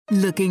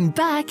Looking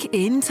Back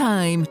in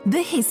Time,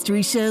 the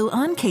history show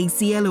on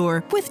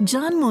KCLR with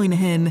John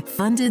Moynihan,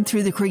 funded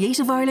through the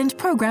Creative Ireland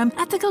programme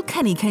at the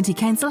Kilkenny County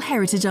Council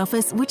Heritage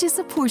Office, which is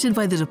supported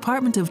by the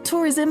Department of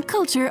Tourism,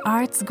 Culture,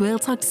 Arts,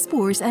 Gaeltacht,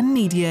 Sport and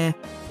Media.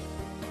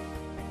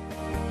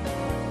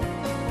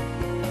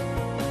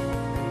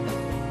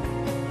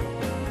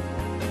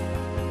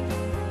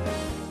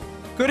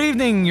 Good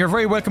evening, you're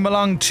very welcome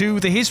along to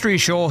the History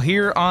Show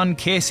here on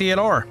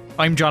KCLR.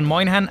 I'm John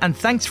Moynihan and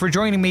thanks for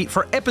joining me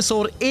for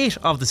episode 8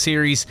 of the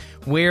series,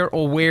 Where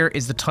Oh Where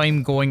Is the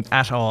Time Going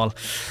At All?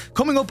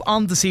 Coming up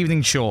on this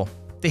evening's show,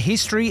 the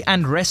history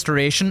and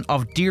restoration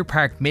of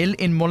Deerpark Mill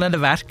in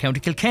Mullinavat, County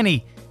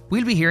Kilkenny.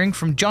 We'll be hearing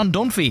from John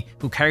Dunphy,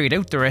 who carried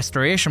out the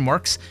restoration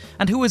works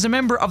and who is a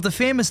member of the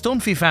famous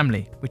Dunphy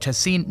family, which has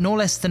seen no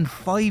less than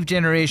 5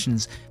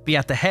 generations be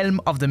at the helm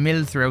of the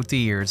mill throughout the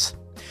years.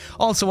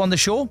 Also on the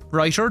show,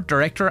 writer,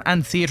 director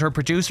and theatre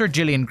producer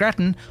Gillian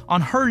Grattan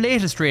on her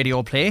latest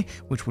radio play,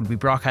 which will be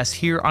broadcast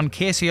here on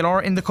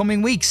KCLR in the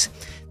coming weeks.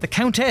 The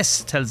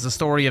Countess tells the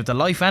story of the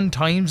life and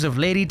times of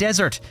Lady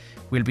Desart.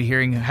 We'll be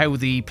hearing how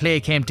the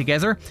play came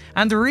together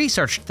and the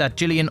research that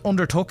Gillian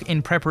undertook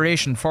in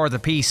preparation for the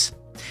piece.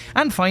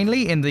 And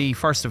finally, in the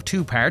first of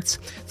 2 parts,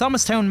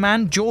 Thomastown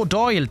man Joe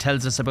Doyle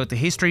tells us about the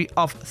history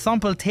of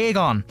Thomple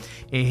Teghàn,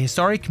 a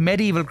historic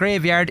medieval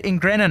graveyard in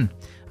Grennan.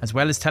 As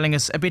well as telling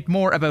us a bit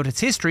more about its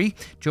history,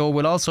 Joe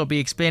will also be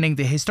explaining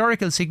the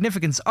historical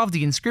significance of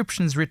the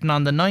inscriptions written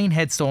on the 9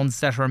 headstones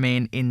that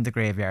remain in the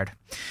graveyard.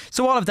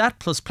 So all of that,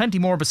 plus plenty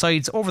more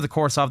besides over the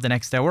course of the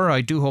next hour.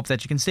 I do hope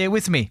that you can stay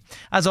with me.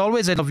 As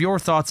always, I love your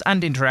thoughts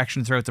and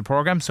interaction throughout the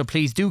programme, so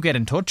please do get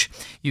in touch.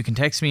 You can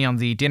text me on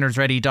the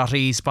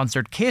dinnersready.ie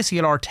sponsored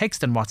KCLR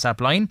text and WhatsApp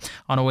line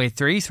on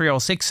 083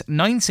 306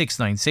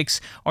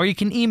 9696, or you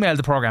can email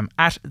the programme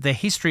at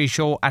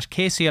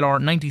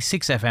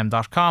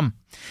thehistoryshow@kclr96fm.com.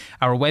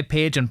 Our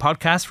webpage and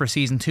podcast for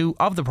season 2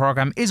 of the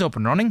programme is up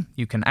and running.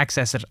 You can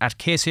access it at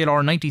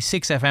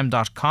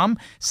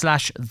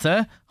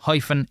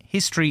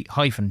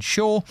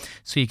kclr96fm.com/the-history-show,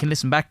 so you can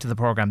listen back to the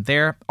programme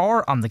there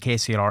or on the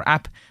KCLR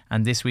app,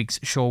 and this week's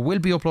show will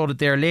be uploaded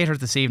there later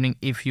this evening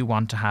if you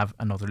want to have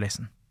another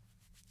listen.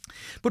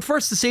 But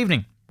first this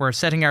evening, we're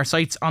setting our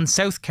sights on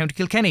South County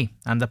Kilkenny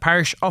and the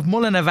parish of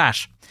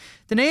Mullinavat.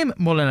 The name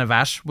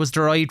Mullinavat was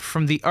derived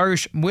from the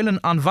Irish Mullin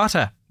an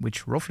Vata,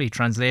 which roughly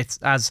translates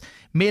as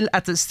mill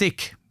at the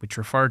stick, which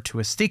referred to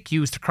a stick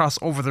used to cross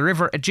over the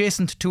river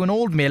adjacent to an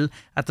old mill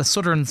at the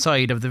southern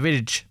side of the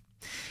village.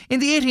 In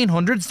the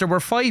 1800s, there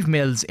were 5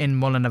 mills in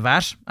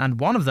Mullinavat, and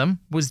one of them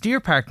was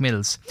Deerpark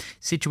Mills,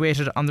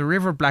 situated on the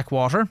River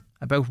Blackwater,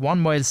 about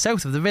 1 mile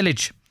south of the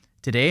village.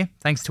 Today,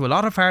 thanks to a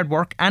lot of hard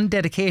work and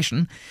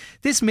dedication,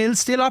 this mill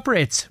still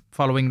operates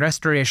following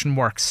restoration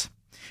works.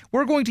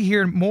 We're going to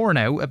hear more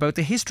now about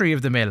the history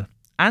of the mill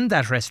and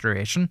that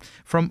restoration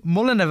from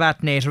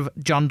Mullinavat native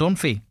John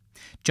Dunphy.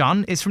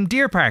 John is from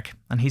Deerpark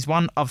and he's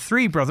one of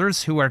 3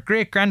 brothers who are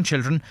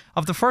great-grandchildren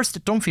of the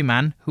first Dunphy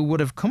man who would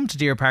have come to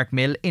Deerpark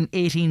Mill in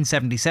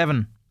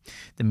 1877.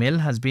 The mill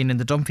has been in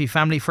the Dunphy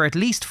family for at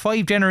least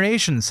 5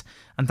 generations,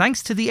 and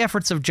thanks to the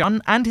efforts of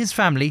John and his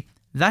family,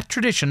 that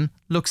tradition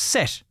looks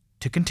set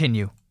to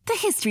continue. The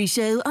History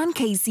Show on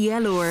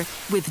KCLR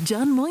with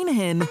John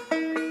Moynihan.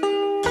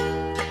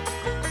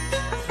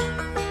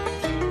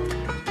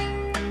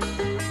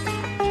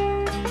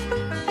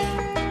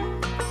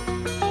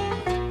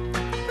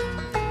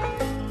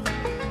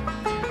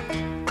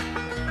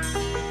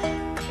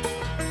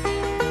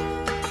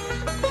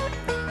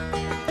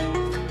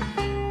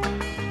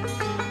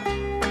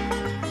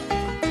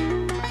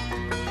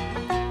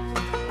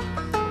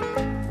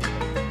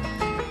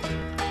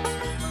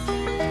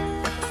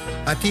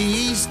 At the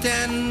east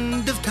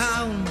end of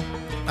town,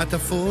 at the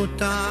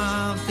foot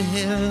of the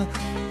hill,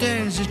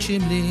 there's a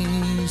chimney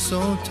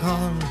so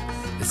tall,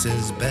 it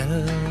says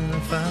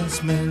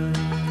Belfast Mill.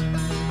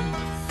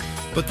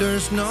 But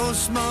there's no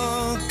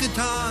smoke at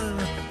all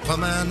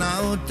coming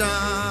out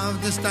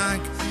of the stack,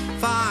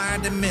 for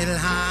the mill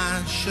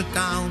has shut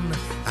down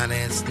and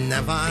it's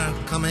never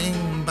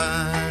coming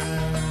back.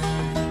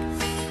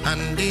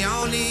 And the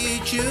only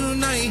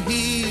tune I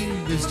hear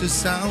is the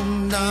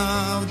sound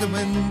of the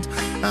wind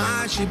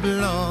as she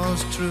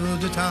blows through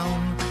the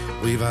town.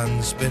 Weave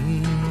and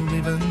spin,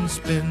 weave and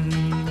spin.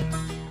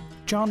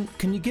 John,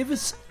 can you give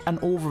us an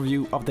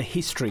overview of the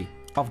history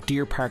of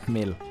Deerpark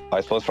Mill?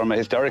 I suppose from a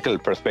historical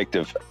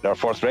perspective, our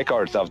first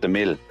records of the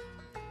mill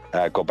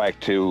go back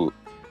to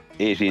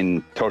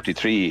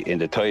 1833 in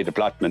the Tide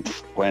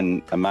allotments,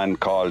 when a man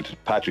called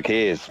Patrick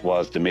Hayes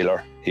was the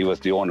miller. He was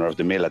the owner of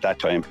the mill at that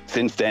time.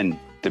 Since then,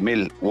 the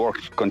mill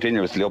worked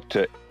continuously up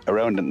to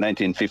around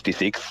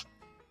 1956,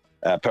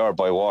 powered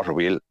by a water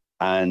wheel,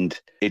 and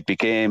it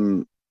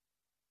became,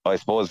 I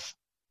suppose,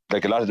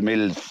 like a lot of the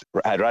mills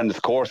had run its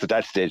course at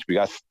that stage,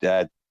 because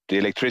the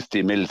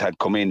electricity mills had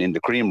come in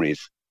the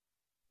creameries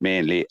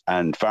mainly,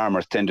 and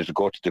farmers tended to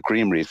go to the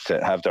creameries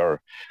to have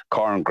their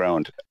corn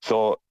ground.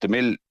 So the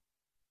mill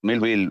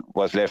wheel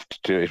was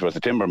left to, it was a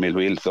timber mill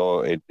wheel,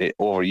 so it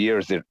over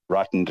years it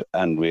rotted,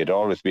 and we had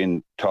always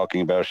been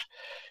talking about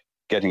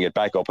getting it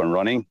back up and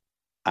running.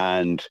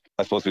 And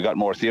I suppose we got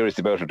more serious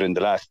about it in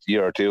the last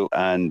year or two,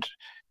 and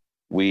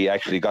we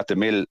actually got the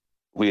mill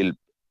wheel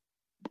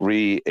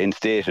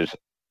reinstated,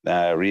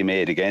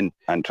 remade again,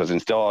 and it was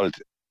installed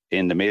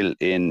in the mill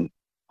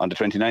on the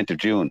 29th of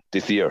June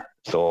this year.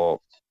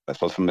 So I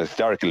suppose from a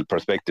historical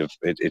perspective,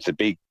 it's a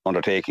big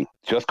undertaking.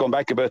 Just going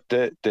back about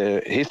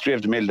the history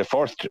of the mill, the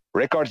first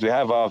records we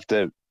have of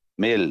the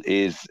mill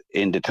is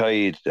in the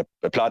tide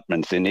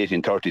allotments in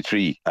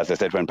 1833. As I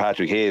said, when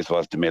Patrick Hayes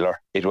was the miller.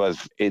 It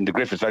was in the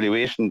Griffiths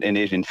valuation in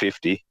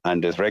 1850,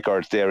 and there's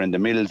records there in the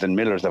Mills and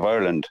Millers of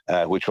Ireland,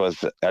 which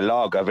was a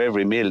log of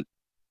every mill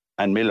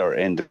and miller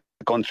in the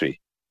country,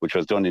 which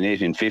was done in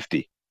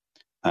 1850.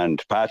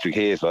 And Patrick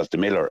Hayes was the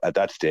miller at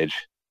that stage.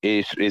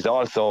 It is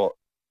also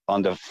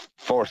on the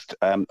first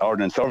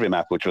ordnance survey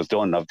map, which was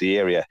done of the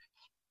area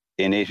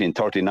in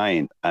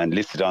 1839, and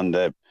listed on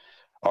the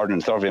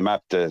ordnance survey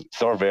map, the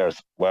surveyors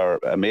were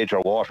Major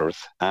Waters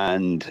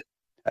and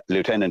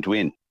Lieutenant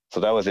Wynne. So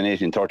that was in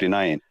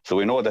 1839. So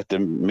we know that the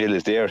mill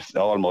is there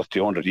almost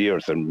 200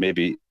 years, and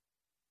maybe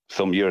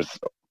some years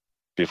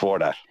before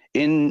that.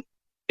 In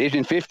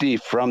 1850,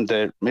 from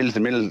the Mills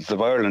and Mills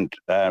of Ireland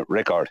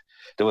record,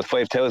 there was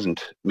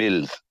 5,000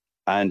 mills.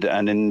 And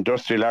an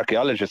industrial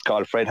archaeologist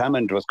called Fred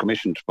Hammond was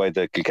commissioned by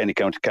the Kilkenny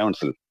County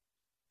Council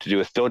to do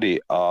a study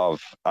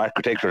of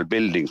architectural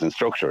buildings and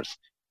structures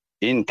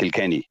in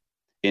Kilkenny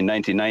in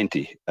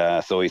 1990.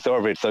 So he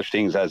surveyed such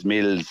things as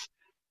mills,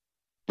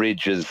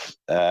 bridges,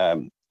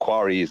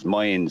 quarries,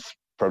 mines,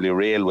 probably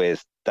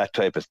railways, that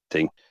type of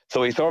thing.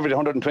 So he surveyed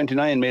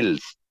 129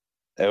 mills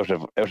out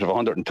of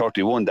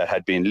 131 that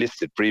had been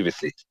listed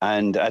previously.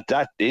 And at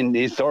that, in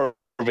his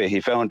survey, he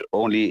found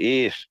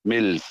only 8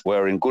 mills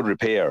were in good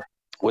repair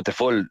with the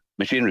full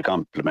machinery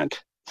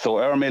complement. So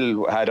our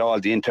mill had all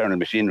the internal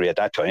machinery at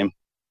that time,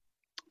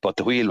 but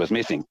the wheel was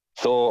missing.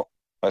 So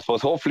I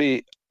suppose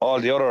hopefully all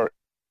the other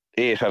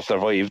 8 have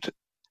survived,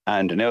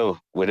 and now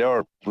with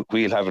our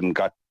wheel having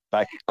got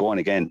back going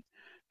again,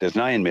 there's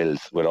 9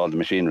 mills with all the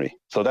machinery.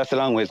 So that's a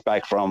long ways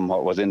back from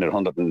what was in there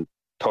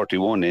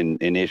 131 in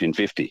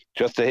 1850.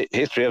 Just the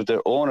history of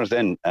the owners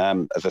then,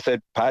 as I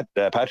said,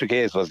 Patrick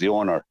Hayes was the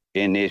owner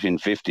in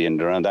 1850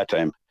 and around that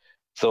time.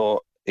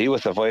 So he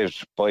was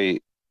survived by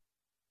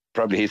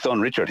probably his son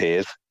Richard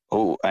Hayes,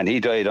 and he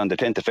died on the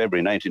 10th of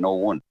February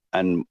 1901.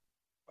 And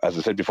as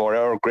I said before,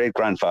 our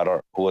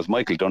great-grandfather, who was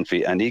Michael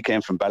Dunphy, and he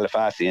came from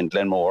Ballyfassy in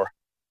Glenmore,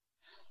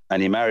 and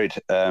he married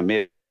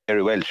Mary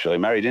Welsh. So he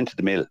married into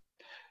the mill.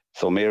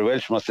 So Mary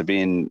Welsh must have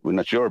been, we're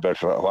not sure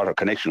about what her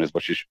connection is,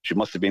 but she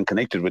must have been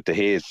connected with the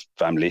Hayes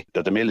family,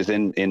 that the mill is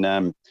in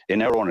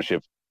our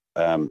ownership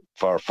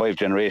for 5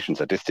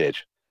 generations at this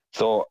stage.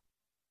 So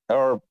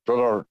our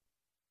brother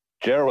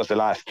Ger was the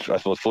last, I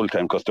suppose,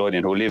 full-time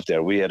custodian who lived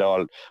there. We had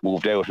all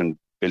moved out and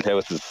built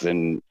houses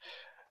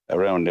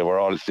around. They were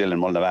all still in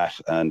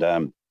Mullinavat,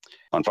 and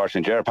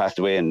unfortunately Ger passed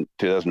away in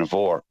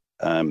 2004.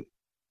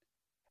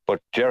 But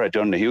Ger had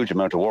done a huge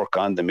amount of work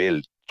on the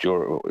mill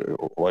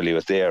while he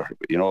was there,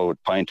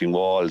 painting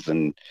walls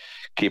and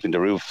keeping the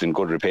roofs in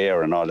good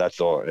repair and all that.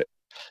 So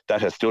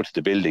that has stood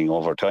the building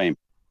over time.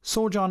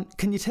 So, John,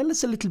 can you tell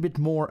us a little bit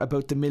more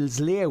about the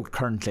mill's layout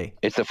currently?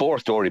 It's a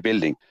 4-storey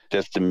building.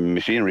 There's the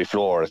machinery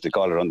floor, as they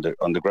call it,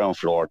 on the ground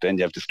floor. Then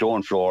you have the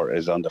stone floor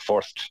is on the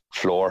first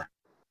floor.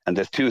 And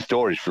there's 2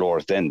 storage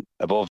floors then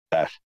above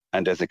that.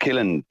 And there's a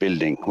kiln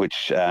building,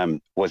 which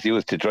was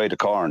used to dry the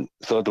corn.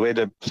 So the way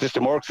the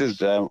system works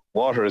is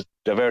water is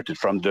diverted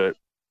from the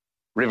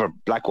River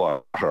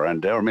Blackwater,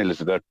 and our mill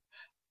is about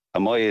a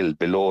mile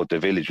below the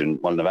village in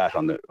Mullinavat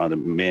on the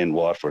main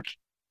Waterford,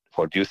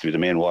 what used to be the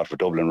main Waterford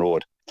Dublin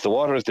Road. So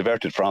water is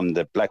diverted from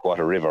the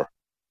Blackwater River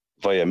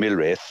via mill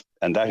race,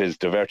 and that is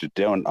diverted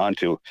down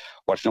onto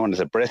what's known as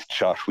a breast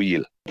shot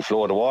wheel. The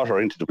flow of the water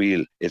into the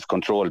wheel is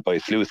controlled by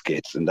sluice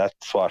gates, and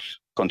that's what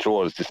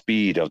controls the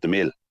speed of the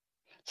mill.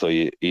 So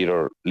you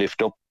either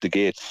lift up the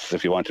gates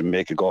if you want to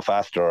make it go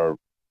faster, or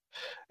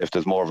if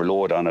there's more of a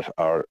load on it,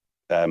 or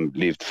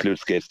leave the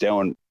sluice gates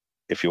down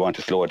if you want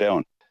to slow it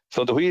down.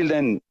 So the wheel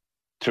then,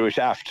 through a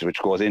shaft which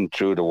goes in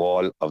through the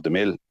wall of the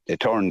mill, it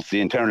turns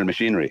the internal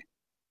machinery.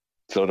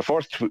 So the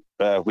first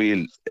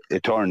wheel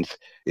it turns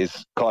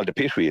is called the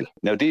pit wheel.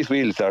 Now these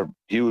wheels are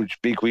huge,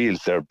 big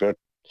wheels. They're about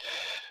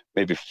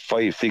maybe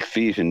 5-6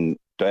 feet in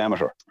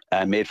diameter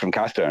and made from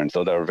cast iron.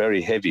 So they're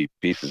very heavy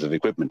pieces of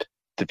equipment.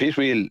 The pit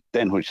wheel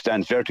then, which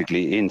stands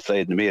vertically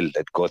inside the mill,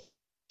 that goes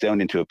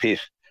down into a pit,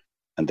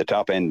 and the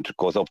top end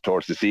goes up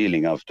towards the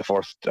ceiling of the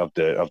first of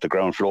the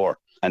ground floor,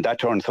 and that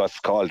turns what's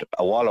called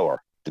a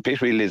wallower. The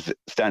pit wheel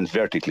stands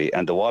vertically,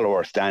 and the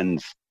wallower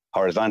stands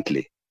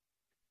horizontally.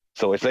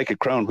 So it's like a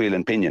crown wheel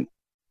and pinion.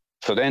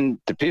 So then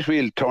the pit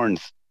wheel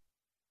turns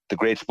the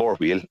great sport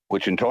wheel,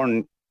 which in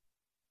turn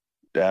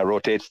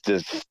rotates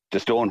the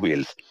stone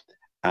wheels,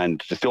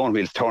 and the stone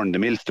wheels turn the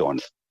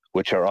millstones,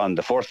 which are on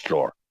the first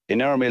floor.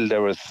 In our mill,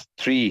 there was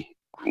 3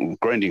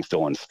 grinding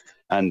stones,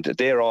 and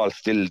they're all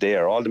still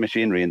there. All the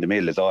machinery in the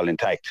mill is all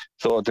intact.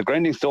 So the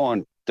grinding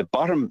stone, the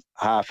bottom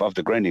half of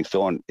the grinding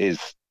stone is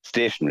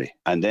stationary.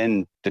 And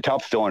then the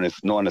top stone is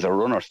known as a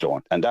runner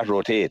stone, and that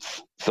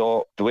rotates.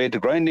 So the way the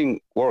grinding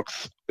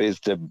works is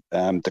the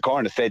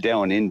corn is fed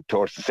down in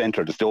towards the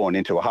centre of the stone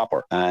into a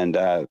hopper, and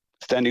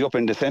standing up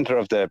in the centre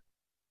of the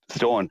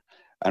stone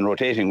and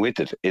rotating with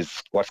it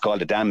is what's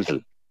called a damsel.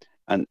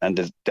 And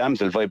the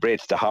damsel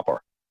vibrates the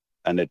hopper,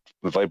 and it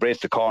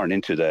vibrates the corn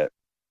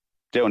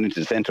down into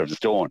the centre of the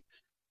stone.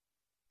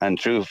 And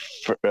through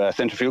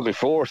centrifugal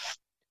force,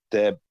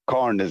 the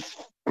corn is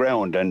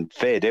ground and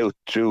fed out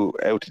until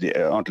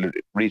it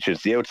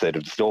reaches the outside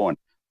of the stone.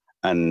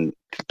 And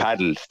the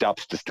paddle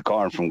stops the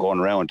corn from going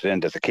around. Then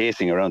there's a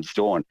casing around the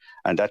stone,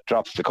 and that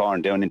drops the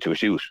corn down into a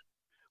chute,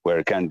 where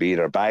it can be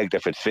either bagged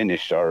if it's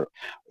finished, or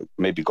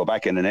maybe go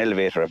back in an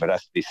elevator if it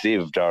has to be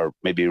sieved, or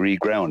maybe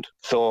reground.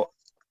 So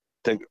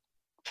the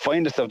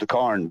fineness of the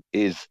corn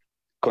is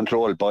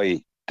controlled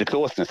by the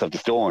closeness of the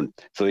stone.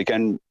 So you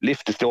can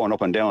lift the stone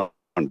up and down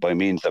by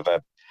means of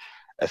a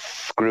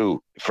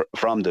screw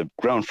from the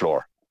ground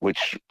floor,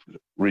 which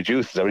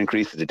reduces or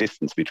increases the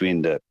distance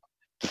between the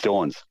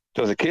stones.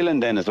 There's a kiln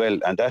then as well,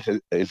 and that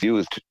is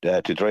used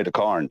to dry the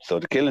corn. So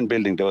the kiln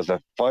building, there was a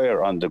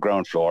fire on the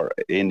ground floor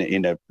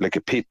in a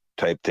pit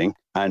type thing.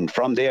 And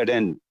from there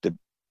then the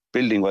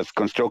building was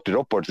constructed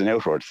upwards and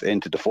outwards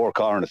into the four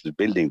corners of the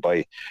building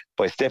by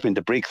stepping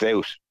the bricks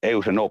out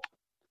and up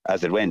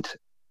as it went.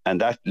 And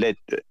that led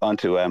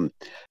onto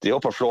the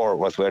upper floor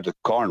was where the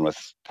corn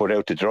was put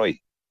out to dry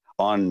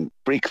on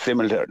bricks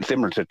similar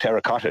to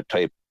terracotta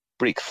type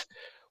bricks,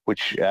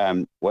 which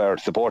were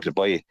supported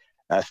by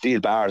steel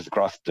bars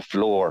across the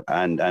floor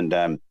and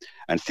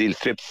steel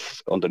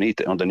strips underneath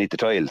the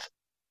tiles.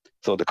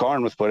 So the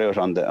corn was put out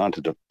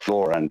onto the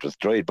floor and was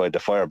dried by the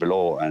fire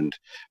below, and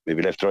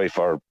maybe left dry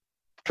for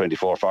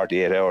 24,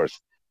 48 hours,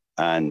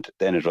 and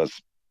then it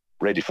was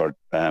ready for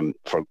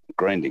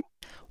grinding.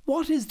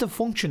 What is the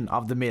function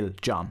of the mill,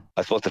 John?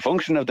 I suppose the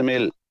function of the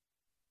mill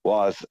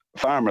was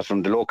farmers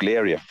from the local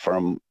area,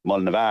 from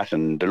Mullinavat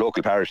and the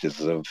local parishes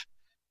of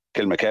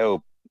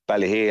Kilmacow,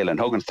 Ballyhale and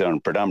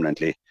Hugginstown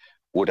predominantly,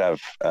 would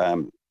have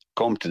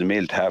come to the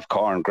mill to have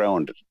corn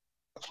ground,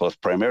 I suppose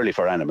primarily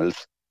for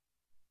animals,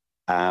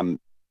 but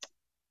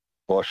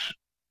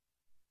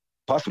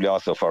possibly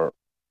also for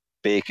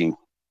baking.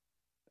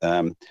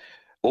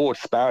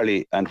 Oats,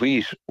 barley and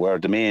wheat were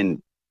the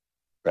main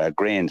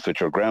grains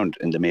which were ground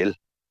in the mill,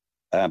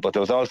 but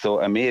there was also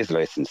a maize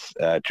licence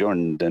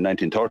during the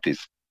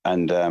 1930s,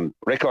 and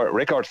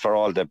records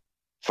for the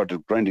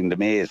grinding the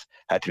maize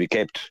had to be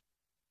kept,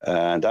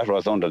 and that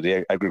was under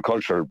the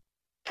Agricultural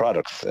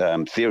Products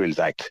Cereals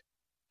Act,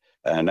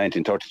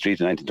 1933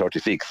 to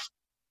 1936.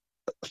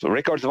 So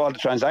records of all the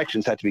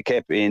transactions had to be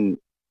kept in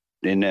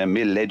a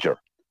mill ledger,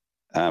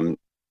 and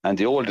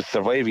the oldest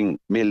surviving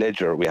mill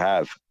ledger we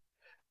have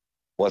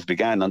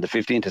began on the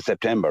 15th of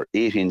September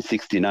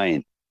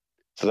 1869.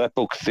 So that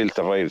book still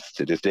survives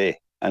to this day.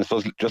 And I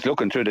suppose just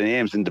looking through the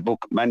names in the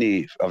book,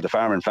 many of the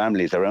farming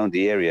families around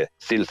the area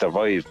still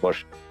survive, but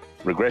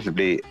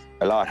regrettably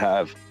a lot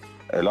of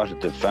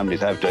the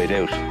families have died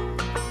out.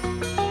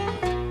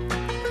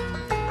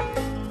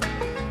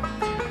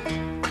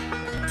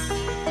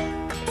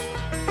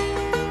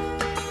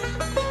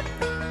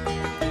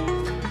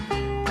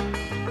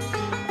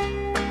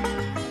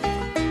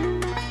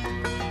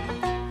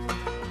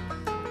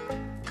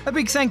 A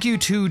big thank you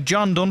to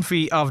John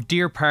Dunphy of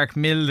Deerpark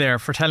Mill there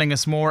for telling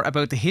us more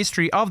about the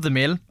history of the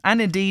mill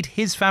and indeed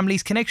his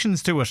family's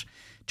connections to it.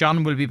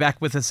 John will be back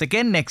with us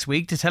again next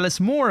week to tell us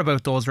more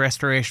about those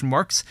restoration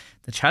works,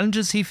 the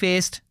challenges he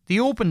faced, the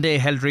open day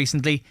held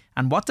recently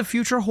and what the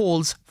future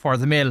holds for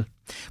the mill.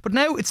 But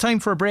now it's time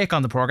for a break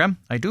on the programme.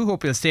 I do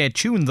hope you'll stay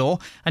tuned though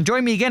and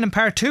join me again in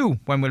part 2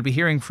 when we'll be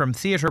hearing from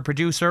theatre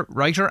producer,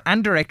 writer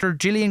and director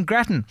Gillian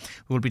Grattan,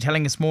 who will be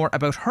telling us more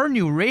about her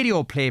new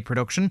radio play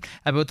production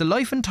about the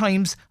life and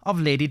times of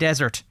Lady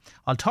Desart.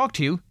 I'll talk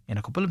to you in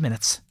a couple of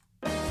minutes.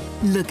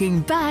 Looking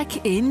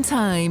back in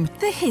time,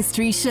 the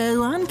History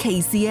Show on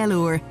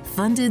KCLR,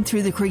 funded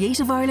through the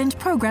Creative Ireland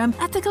programme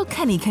at the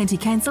Kilkenny County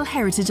Council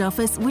Heritage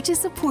Office, which is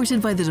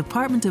supported by the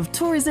Department of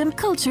Tourism,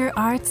 Culture,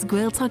 Arts,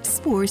 Gaeltacht,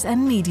 Sport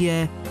and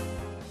Media.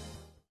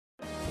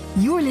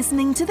 You're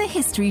listening to the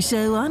History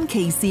Show on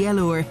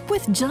KCLR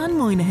with John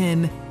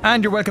Moynihan.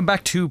 And you're welcome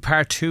back to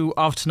part 2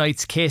 of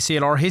tonight's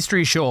KCLR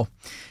History Show.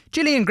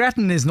 Gillian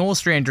Grattan is no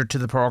stranger to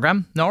the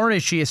programme, nor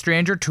is she a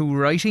stranger to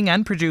writing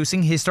and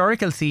producing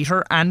historical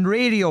theatre and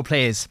radio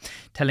plays,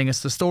 telling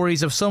us the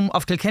stories of some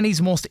of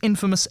Kilkenny's most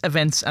infamous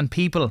events and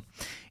people.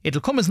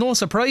 It'll come as no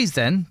surprise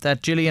then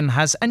that Gillian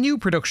has a new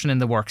production in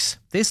the works,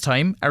 this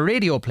time a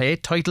radio play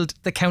titled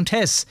The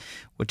Countess,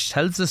 which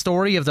tells the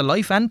story of the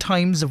life and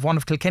times of one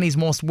of Kilkenny's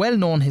most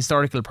well-known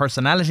historical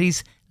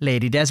personalities,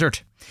 Lady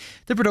Desart.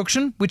 The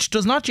production, which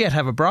does not yet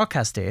have a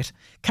broadcast date,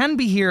 can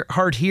be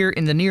heard here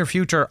in the near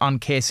future on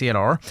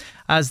KCLR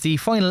as the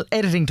final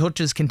editing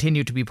touches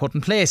continue to be put in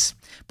place.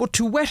 But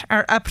to whet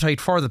our appetite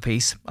for the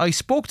piece, I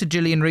spoke to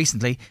Gillian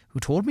recently, who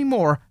told me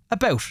more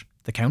about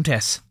the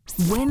Countess.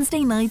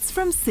 Wednesday nights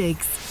from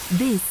 6.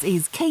 This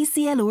is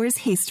KCLR's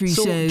History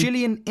Show. So,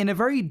 Gillian, in a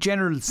very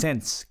general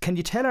sense, can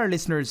you tell our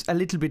listeners a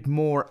little bit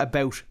more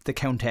about the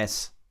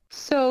Countess?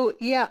 So,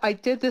 yeah, I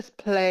did this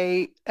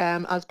play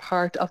as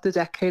part of the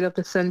Decade of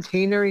the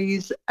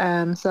Centenaries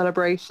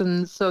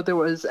celebrations. So there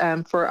was,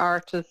 for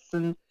artists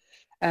and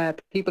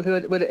people who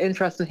had with an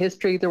interest in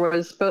history, there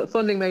was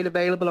funding made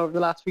available over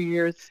the last few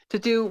years to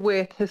do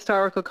with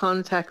historical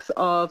context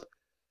of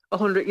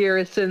 100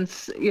 years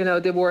since,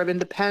 the War of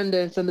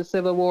Independence and the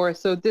Civil War.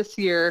 So this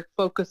year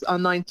focused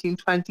on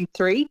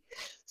 1923.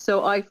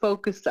 So I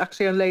focused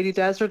actually on Lady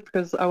Desart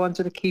because I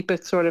wanted to keep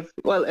it sort of,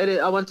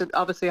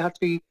 obviously it had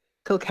to be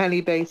Kilkenny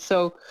based.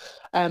 So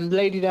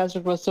Lady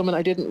Desart was someone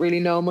I didn't really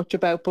know much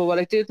about, but what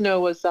I did know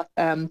was that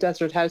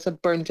Desart House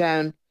had burned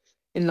down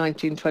in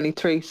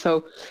 1923.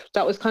 So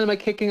that was kind of my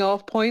kicking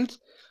off point.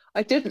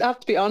 I didn't have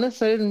to be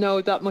honest, I didn't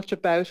know that much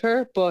about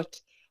her, but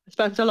I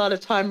spent a lot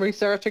of time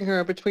researching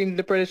her between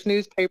the British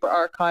newspaper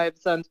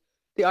archives and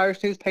the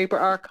Irish newspaper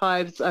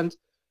archives and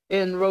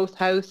in Roath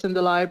House in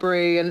the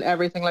library and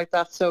everything like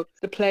that. So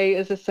the play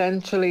is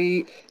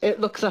essentially, it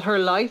looks at her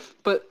life,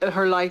 but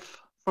her life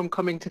from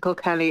coming to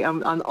Kilkenny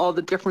and all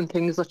the different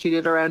things that she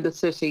did around the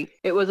city.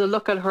 It was a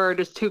look at her.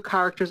 There's two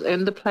characters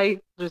in the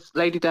play. There's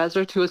Lady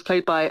Desart, who was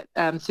played by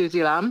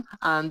Susie Lamb,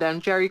 and then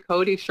Jerry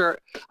Cody.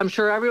 I'm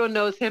sure everyone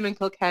knows him in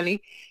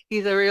Kilkenny.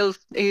 He's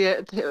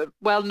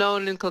well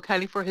known in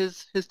Kilkenny for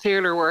his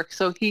theatre work.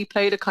 So he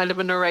played a kind of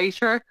a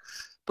narrator,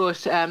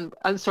 but and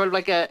sort of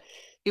like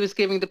he was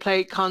giving the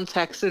play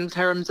context in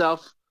terms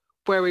of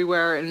where we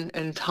were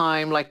in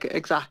time, like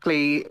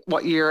exactly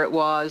what year it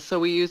was. So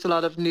we used a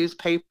lot of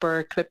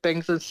newspaper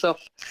clippings and stuff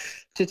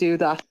to do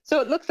that.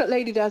 So it looks at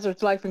Lady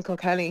Desart's life in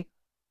Kilkenny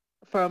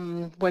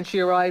from when she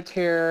arrived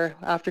here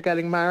after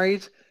getting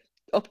married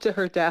up to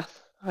her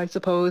death, I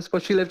suppose.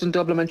 But she lived in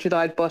Dublin when she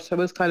died, but it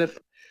was kind of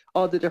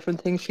all the different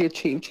things she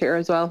achieved here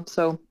as well.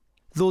 So,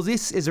 though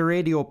this is a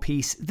radio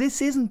piece,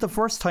 this isn't the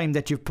first time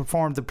that you've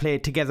performed the play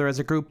together as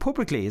a group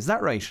publicly, is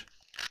that right?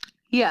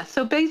 Yeah,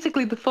 so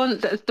basically the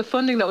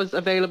funding that was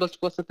available to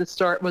us at the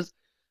start was,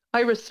 I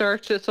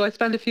researched it. So I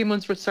spent a few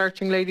months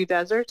researching Lady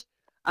Desart,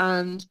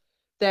 and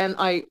then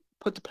I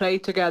put the play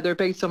together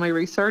based on my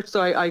research.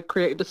 So I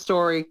created a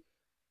story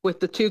with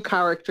the two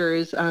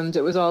characters, and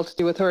it was all to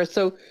do with her.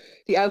 So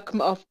the outcome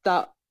of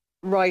that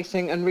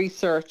writing and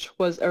research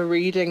was a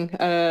reading,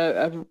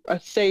 a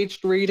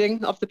staged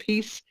reading of the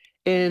piece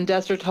in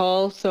Desart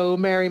Hall. So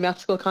Mary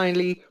Metzger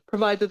kindly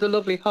provided the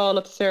lovely hall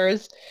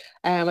upstairs.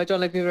 I don't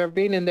know if you've ever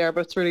been in there,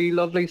 but it's really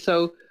lovely.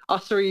 So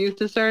Ossory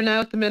Youth is there now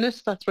at the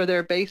minute. That's where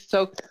they're based.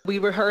 So we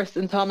rehearsed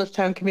in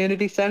Thomastown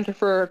Community Centre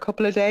for a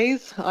couple of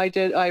days. I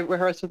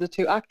rehearsed with the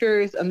two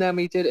actors, and then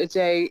we did a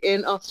day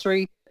in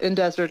Ossory in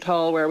Desart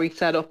Hall where we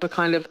set up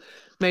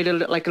made a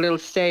little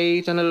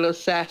stage and a little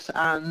set.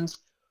 And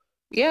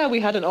yeah,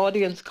 we had an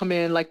audience come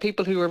in, like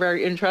people who were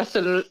very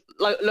interested in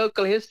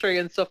local history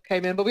and stuff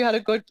came in. But we had a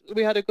good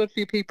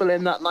few people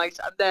in that night.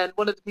 And then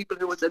one of the people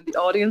who was in the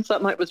audience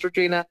that night was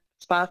Regina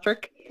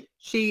Patrick.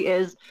 She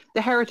is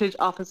the heritage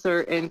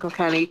officer in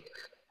Kilkenny,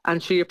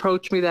 and she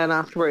approached me then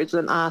afterwards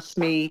and asked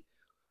me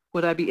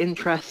would I be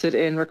interested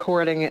in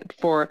recording it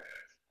for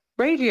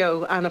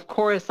radio. And of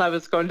course I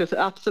was going to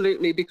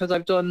absolutely, because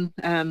I've done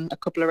a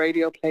couple of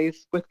radio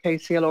plays with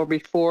KCLR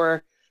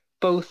before.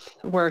 Both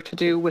were to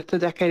do with the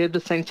Decade of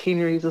the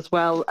Centenaries as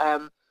well.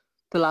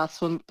 The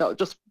last one that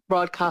just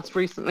broadcast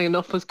recently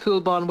enough was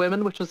Coolbawn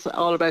Women, which was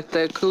all about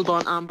the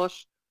Coolbawn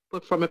ambush,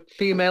 but from a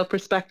female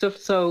perspective.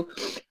 So,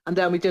 and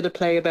then we did a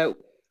play about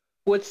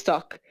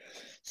Woodstock.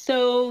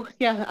 So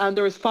yeah, and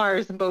there was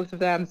fires in both of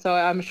them. So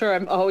I'm sure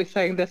I'm always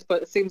saying this,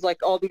 but it seems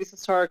like all these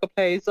historical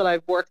plays that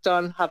I've worked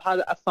on have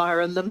had a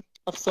fire in them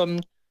of some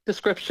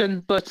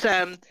description. But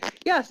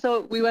yeah,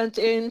 so we went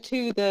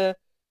into the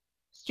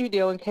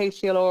studio in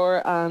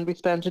KCLR and we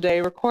spent a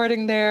day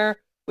recording there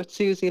with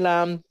Susie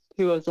Lamb,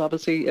 who was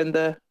obviously in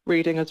the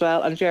reading as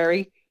well, and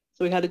Jerry.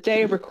 So we had a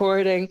day of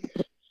recording,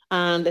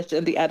 and it's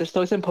in the edit,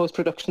 so it's in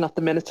post-production at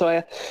the minute. So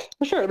I'm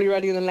sure it'll be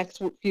ready in the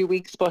next few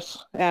weeks, but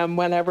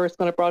whenever it's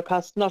going to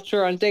broadcast, not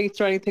sure on dates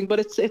or anything, but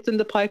it's in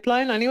the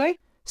pipeline anyway.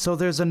 So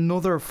there's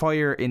another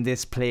fire in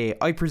this play.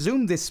 I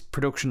presume this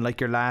production, like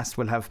your last,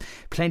 will have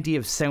plenty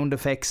of sound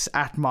effects,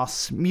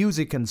 atmos,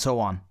 music and so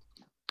on.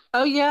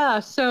 Oh yeah,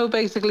 so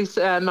basically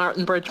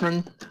Martin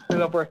Bridgman,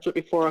 who I've worked with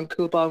before on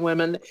Coolbawn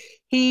Women,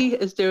 he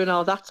is doing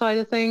all that side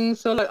of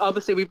things. So like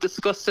obviously we've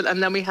discussed it,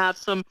 and then we have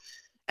some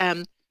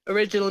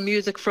original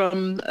music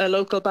from a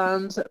local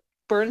band,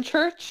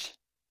 Burnchurch.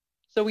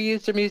 So we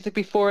used their music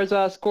before as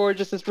well. It's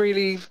gorgeous. It's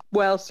really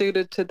well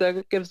suited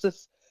to gives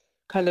this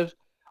kind of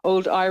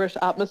old Irish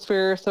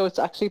atmosphere. So it's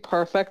actually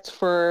perfect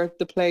for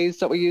the plays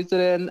that we use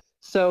it in.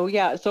 So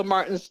yeah, so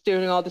Martin's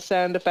doing all the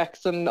sound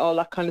effects and all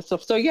that kind of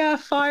stuff. So yeah,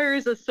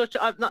 fires as such.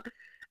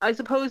 I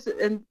suppose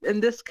in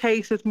this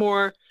case it's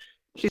more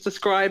she's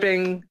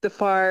describing the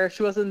fire.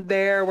 She wasn't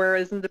there,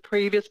 whereas in the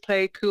previous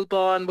play,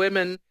 Coolbawn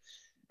Women,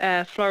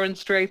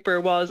 Florence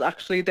Draper was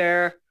actually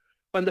there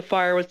when the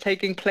fire was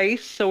taking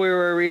place. So we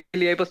were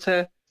really able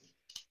to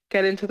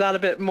get into that a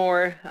bit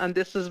more. And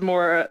this is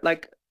more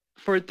like,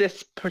 for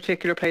this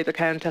particular play, the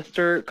Countess,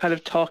 they're kind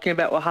of talking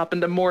about what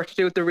happened and more to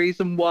do with the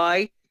reason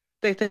why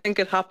they think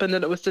it happened.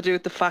 And it was to do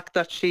with the fact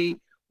that she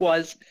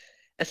was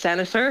a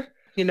senator,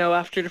 you know,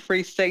 after the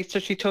Free State. So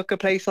she took a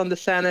place on the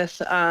Senate,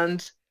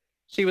 and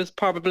she was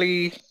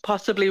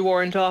possibly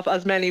warned off,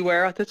 as many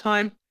were at the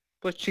time,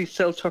 but she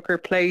still took her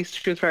place.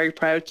 She was very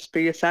proud to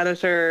be a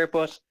senator,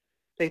 but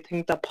they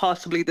think that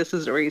possibly this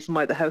is the reason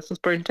why the house was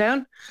burnt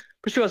down.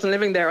 But she wasn't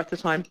living there at the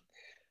time.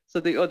 So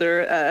the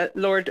other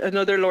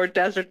another Lord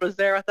Desart was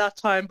there at that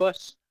time. But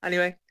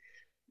anyway,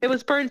 it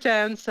was burnt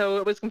down, so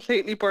it was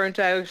completely burnt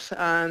out,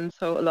 and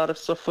so a lot of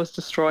stuff was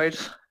destroyed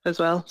as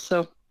well.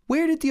 So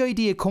where did the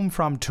idea come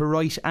from to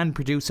write and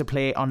produce a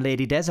play on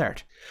Lady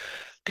Desart?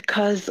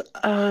 Because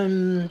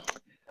I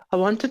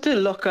wanted to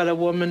look at a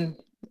woman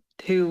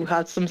who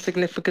had some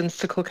significance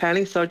to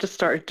Kilkenny, so I just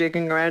started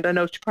digging around. I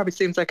know she probably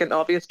seems like an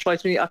obvious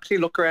choice when you actually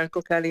look around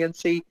Kilkenny and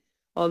see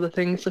all the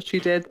things that she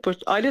did,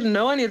 but I didn't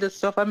know any of this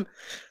stuff.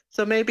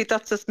 So maybe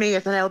that's just me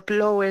as an old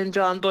blow-in,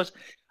 John, but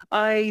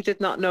I did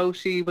not know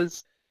she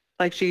was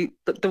like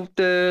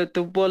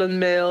the woolen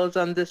mills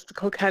and this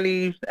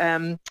Kilkenny,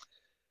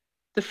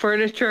 the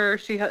furniture.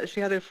 She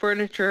had a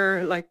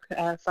furniture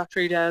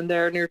factory down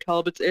there near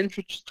Talbot's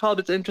Interest.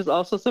 Talbot's Interest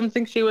also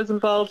something she was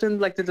involved in,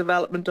 like the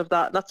development of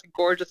that. That's a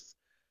gorgeous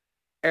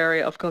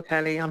area of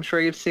Kilkenny. I'm sure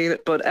you've seen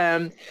it, but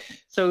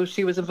so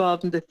she was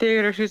involved in the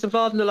theatre. She was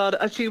involved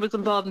in she was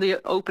involved in the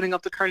opening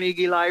of the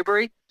Carnegie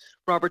Library.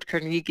 Robert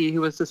Carnegie,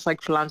 who was this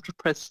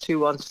philanthropist who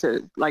wants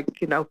to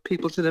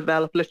people to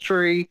develop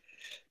literary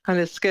kind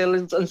of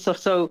skills and stuff.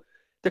 So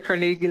the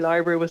Carnegie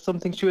Library was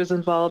something she was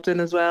involved in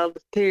as well.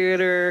 The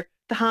theatre,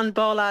 the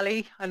handball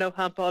alley. I know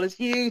handball is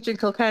huge in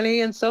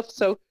Kilkenny and stuff.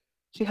 So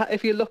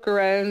if you look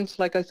around,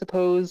 I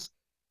suppose,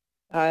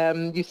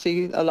 you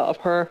see a lot of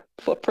her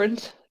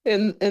footprint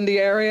in the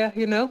area,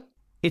 you know.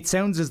 It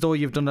sounds as though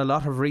you've done a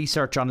lot of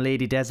research on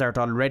Lady Desart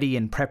already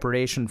in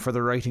preparation for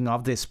the writing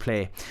of this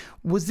play.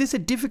 Was this a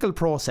difficult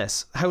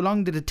process? How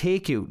long did it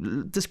take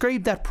you?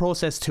 Describe that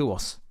process to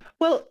us.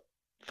 Well,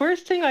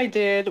 first thing I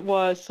did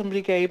was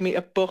somebody gave me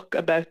a book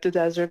about the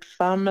Desart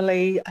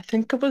family. I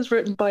think it was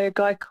written by a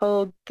guy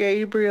called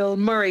Gabriel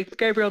Murray.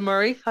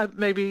 I don't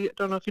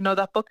know if you know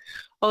that book.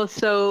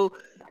 Also,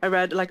 I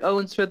read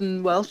Owen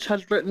Swindon Welsh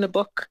had written a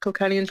book,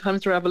 Kilkenny in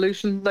Times of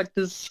Revolution.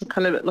 This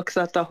kind of, it looks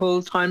at the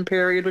whole time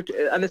period,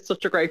 and it's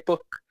such a great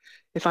book.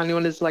 If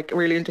anyone is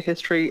really into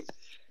history,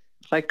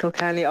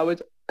 Kilkenny, I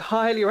would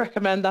highly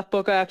recommend that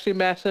book. I actually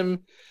met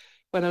him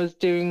when I was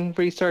doing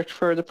research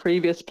for the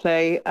previous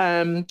play.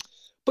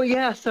 But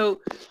yeah,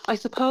 so I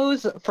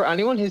suppose for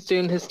anyone who's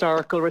doing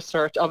historical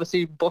research,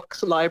 obviously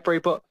books, library,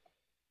 but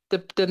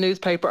the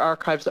newspaper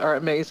archives are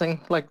amazing.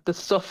 The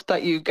stuff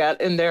that you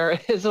get in there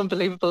is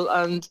unbelievable.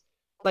 And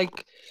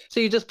so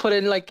you just put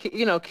in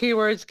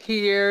keywords,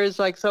 key years,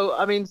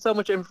 so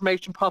much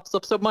information pops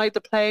up. So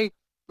the play,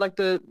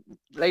 the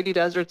Lady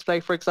Desart's play,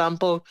 for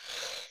example,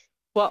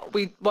 what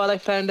I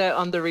found out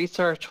on the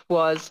research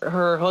was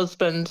her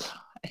husband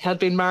had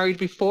been married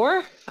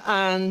before,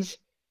 and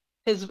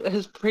his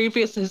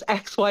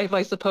ex-wife,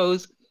 I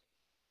suppose,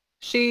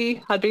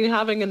 she had been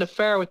having an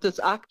affair with this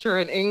actor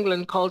in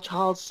England called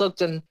Charles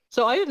Sugden.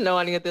 So I didn't know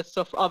any of this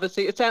stuff.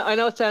 Obviously, I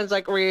know it sounds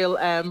like real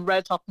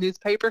red top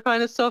newspaper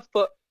kind of stuff,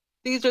 but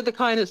these are the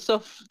kind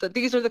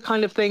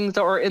of things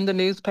that were in the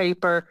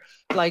newspaper,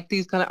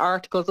 these kind of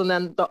articles, and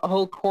then the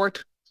whole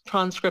court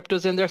transcript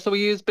was in there. So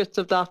we used bits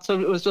of that. So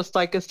it was just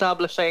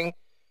establishing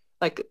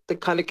the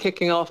kind of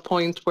kicking off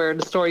point where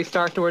the story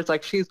started, where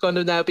it's she's going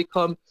to now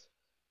become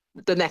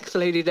the next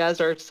Lady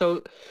Desart.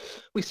 So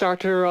we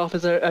started her off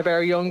as a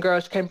very young girl.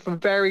 She came from a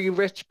very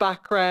rich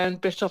background.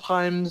 Bishop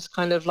Hymes,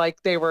 kind of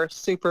they were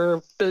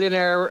super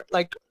billionaire.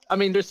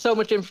 There's so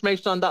much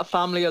information on that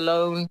family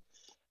alone,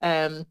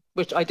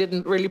 which I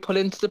didn't really put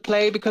into the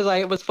play because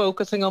I was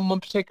focusing on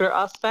one particular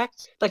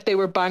aspect. They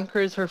were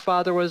bankers. Her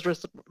father was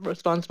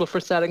responsible for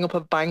setting up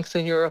of banks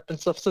in Europe and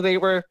stuff. So they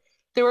were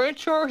in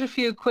short a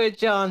few quid,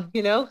 John,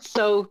 you know.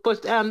 So,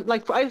 but I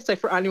would say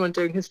for anyone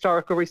doing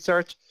historical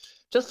research,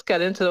 just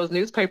get into those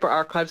newspaper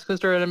archives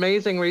because they're an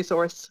amazing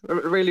resource,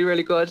 really,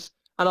 really good.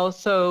 And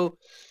also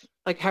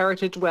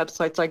heritage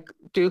websites like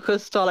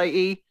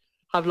duchess.ie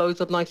have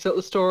loads of nice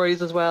little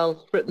stories as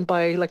well, written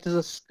by, there's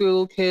a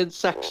school kids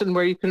section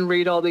where you can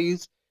read all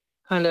these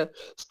kind of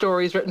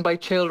stories written by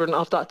children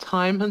of that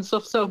time and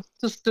stuff. So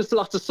there's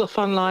lots of stuff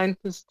online.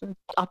 There's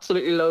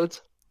absolutely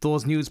loads.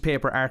 Those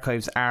newspaper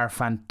archives are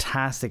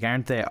fantastic,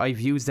 aren't they? I've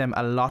used them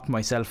a lot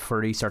myself for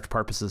research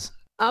purposes.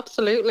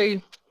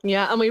 Absolutely.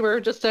 Yeah, and we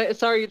were just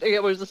we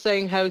were just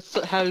saying how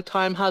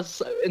time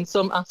has in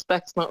some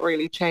aspects not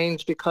really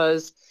changed,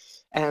 because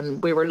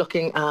we were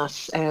looking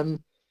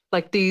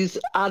at these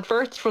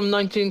adverts from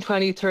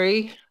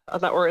 1923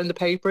 that were in the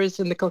papers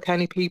in the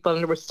Kilkenny People,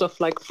 and there was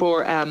stuff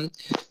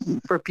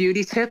for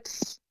beauty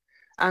tips,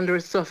 and there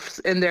was stuff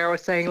in there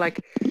was saying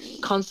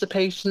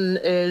constipation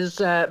is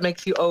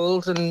makes you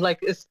old, and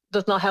it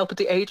does not help with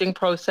the aging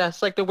process.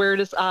 The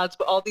weirdest ads,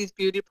 but all these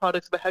beauty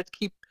products about how to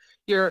keep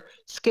your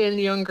skin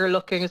younger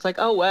looking. It's like,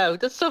 oh wow,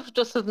 this stuff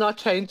just has not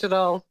changed at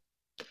all.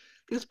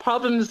 These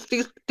problems,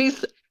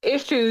 these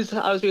issues,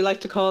 as we like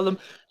to call them,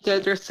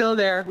 they're still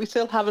there. We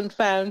still haven't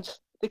found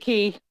the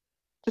key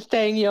to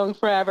staying young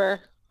forever.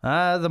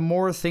 The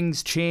more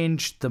things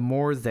change, the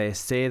more they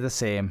stay the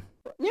same.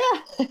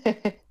 Yeah.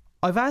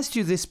 I've asked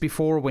you this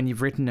before when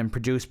you've written and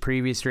produced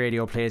previous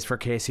radio plays for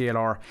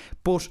KCLR,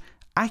 but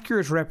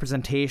accurate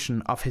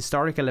representation of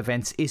historical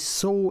events is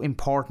so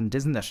important,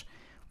 isn't it?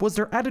 Was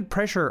there added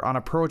pressure on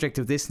a project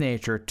of this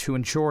nature to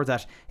ensure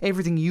that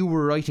everything you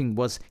were writing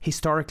was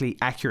historically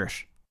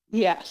accurate?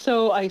 Yeah,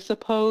 so I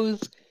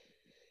suppose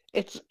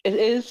it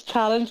is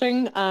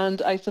challenging,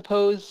 and I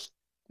suppose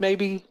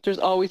maybe there's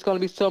always going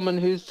to be someone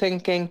who's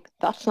thinking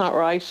that's not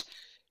right.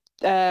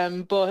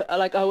 But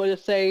like I would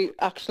say,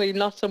 actually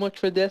not so much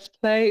for this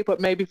play,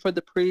 but maybe for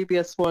the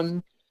previous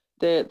one,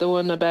 the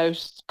one about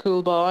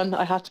Coolbawn,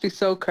 I had to be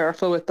so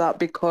careful with that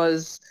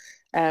because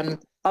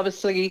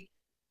obviously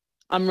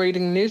I'm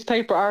reading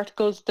newspaper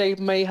articles. They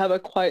may have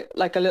quite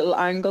a little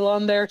angle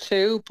on there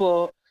too,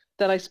 but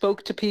then I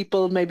spoke to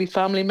people, maybe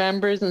family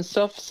members and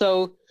stuff.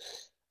 So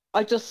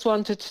I just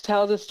wanted to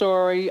tell the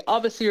story.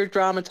 Obviously, you're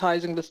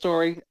dramatizing the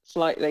story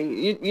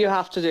slightly. You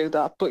have to do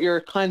that, but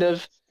you're kind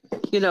of,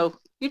 you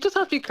just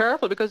have to be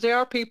careful because they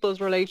are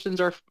people's relations,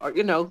 or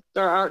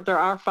there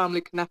are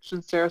family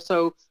connections there.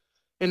 So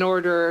in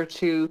order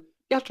to, you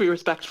have to be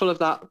respectful of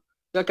that.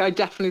 Like I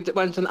definitely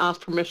went and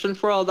asked permission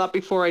for all that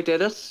before I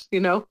did it,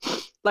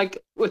 like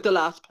with the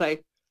last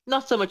play.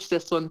 Not so much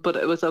this one, but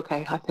it was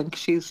okay. I think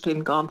she's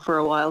been gone for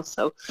a while.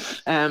 So,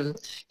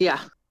 yeah.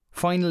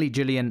 Finally,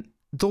 Gillian,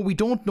 though we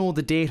don't know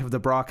the date of the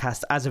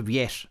broadcast as of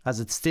yet, as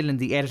it's still in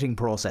the editing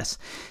process,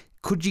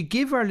 could you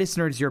give our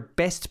listeners your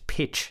best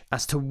pitch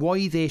as to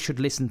why they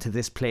should listen to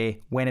this play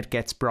when it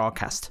gets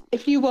broadcast?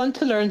 If you want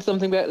to learn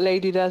something about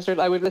Lady Desart,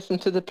 I would listen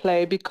to the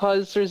play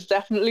because there's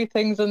definitely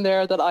things in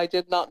there that I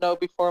did not know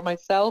before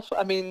myself.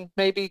 I mean,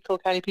 maybe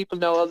Kilkenny people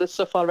know all this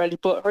stuff already,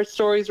 but her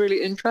story is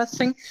really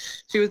interesting.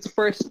 She was the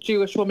first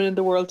Jewish woman in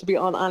the world to be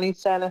on any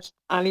Senate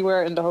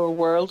anywhere in the whole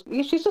world.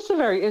 She's just a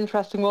very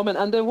interesting woman.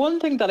 And the one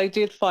thing that I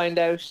did find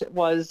out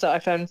was, that I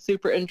found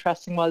super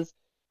interesting, was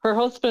her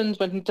husband,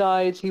 when he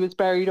died, he was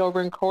buried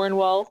over in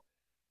Cornwall,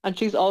 and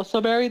she's also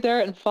buried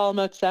there in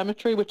Falmouth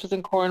Cemetery, which is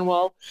in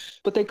Cornwall,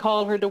 but they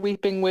call her the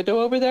Weeping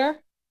Widow over there.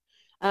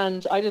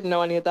 And I didn't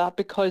know any of that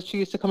because she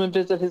used to come and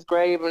visit his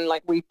grave and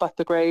weep at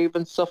the grave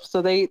and stuff.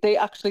 So they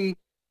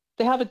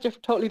have a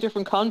totally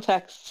different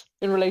context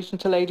in relation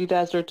to Lady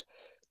Desart.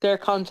 Their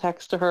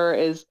context to her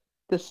is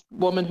this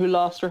woman who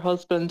lost her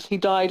husband. He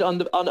died on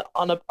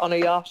a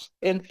yacht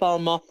in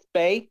Falmouth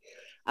Bay,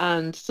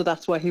 and so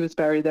that's why he was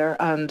buried there.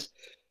 And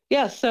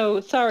yeah,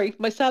 so sorry,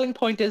 my selling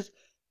point is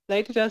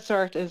Lady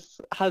Desart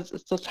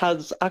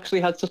has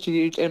actually had such a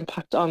huge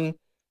impact on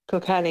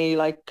Kilkenny,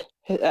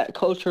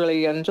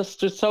 culturally, and just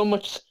there's so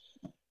much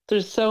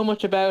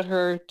about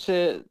her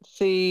to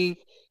see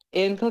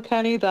in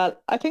Kilkenny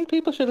that I think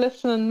people should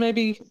listen. And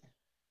maybe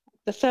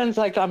it sounds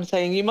like I'm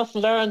saying you must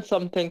learn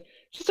something.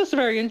 She's just a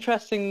very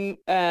interesting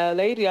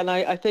lady, and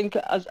I think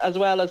as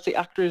well as the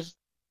actors,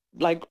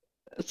 like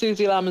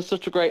Susie Lamb is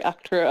such a great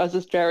actor, as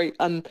is Jerry,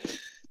 and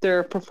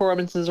their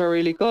performances are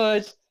really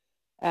good,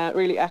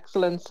 really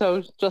excellent.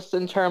 So just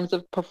in terms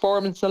of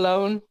performance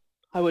alone,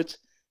 I would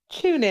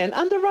tune in.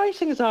 And the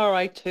writing is all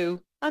right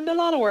too. And a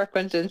lot of work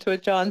went into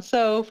it, John.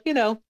 So,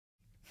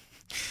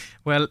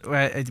 Well,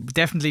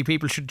 definitely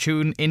people should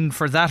tune in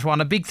for that one.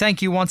 A big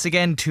thank you once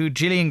again to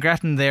Gillian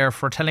Grattan there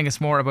for telling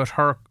us more about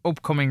her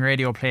upcoming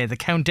radio play, The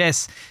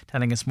Countess,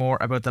 telling us more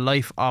about the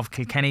life of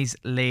Kilkenny's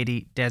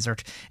Lady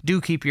Desart. Do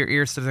keep your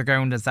ears to the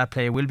ground, as that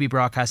play will be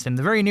broadcast in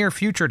the very near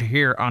future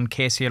here on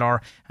KCLR,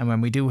 and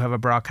when we do have a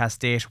broadcast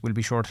date, we'll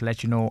be sure to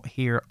let you know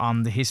here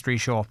on The History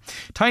Show.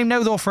 Time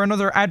now though for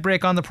another ad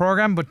break on the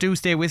programme, but do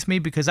stay with me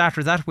because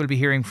after that we'll be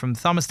hearing from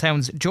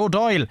Thomastown's Joe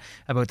Doyle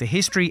about the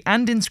history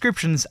and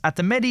inscriptions at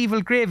the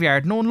medieval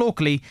graveyard known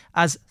locally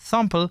as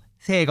Thomple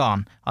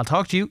Teghàn. I'll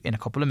talk to you in a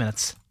couple of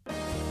minutes.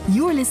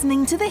 You're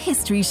listening to The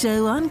History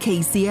Show on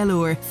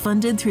KCLR,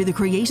 funded through the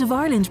Creative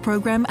Ireland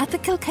programme at the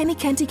Kilkenny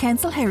County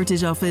Council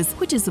Heritage Office,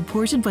 which is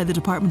supported by the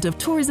Department of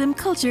Tourism,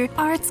 Culture,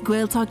 Arts,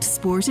 Gaeltacht,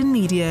 Sport and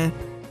Media.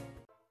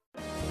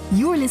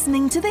 You're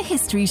listening to The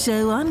History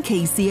Show on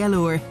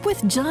KCLR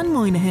with John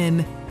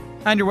Moynihan.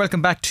 And you're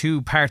welcome back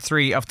to part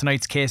 3 of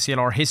tonight's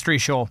KCLR History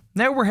Show.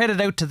 Now we're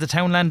headed out to the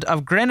townland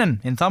of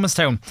Grennan in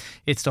Thomastown.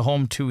 It's the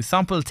home to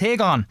Thomple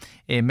Teghàn,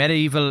 a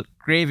medieval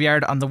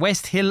graveyard on the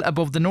west hill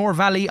above the Nore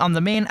Valley on the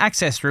main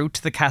access route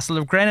to the castle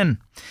of Grennan.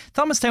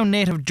 Thomastown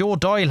native Joe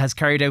Doyle has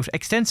carried out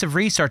extensive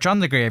research on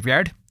the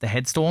graveyard, the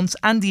headstones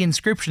and the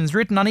inscriptions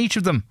written on each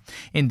of them.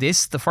 In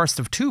this, the first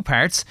of 2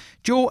 parts,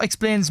 Joe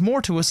explains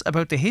more to us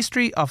about the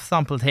history of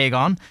Thomple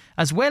Teghàn,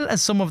 as well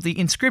as some of the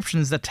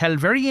inscriptions that tell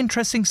very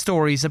interesting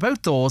stories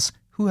about those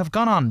who have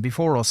gone on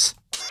before us.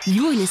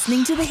 You're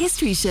listening to The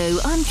History Show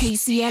on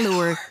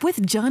KCLR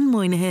with John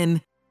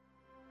Moynihan.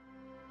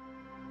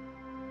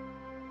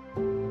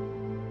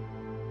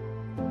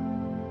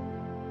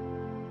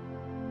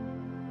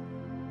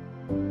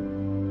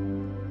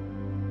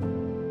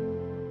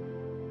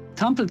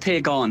 Thomple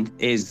Teghàn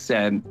is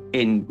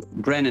in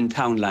Grennan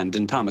townland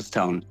in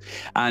Thomastown,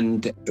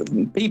 and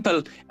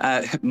people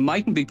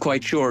mightn't be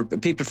quite sure,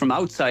 people from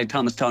outside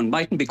Thomastown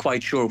mightn't be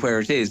quite sure where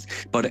it is,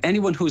 but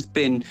anyone who's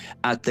been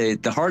at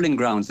the hurling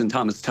grounds in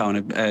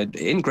Thomastown,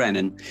 in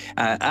Grennan,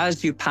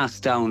 as you pass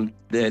down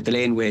the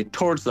laneway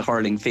towards the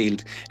hurling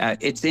field,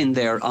 it's in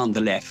there on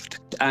the left.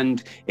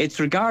 And it's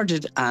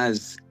regarded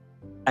as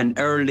an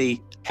early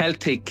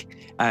Celtic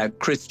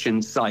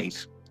Christian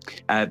site.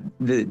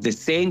 The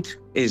saint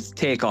is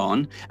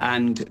Teghàn,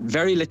 and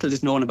very little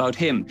is known about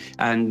him.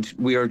 And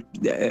we are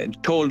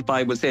told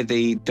by, we'll say,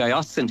 the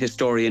diocesan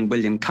historian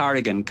William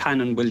Carrigan,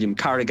 Canon William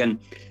Carrigan,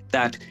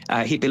 that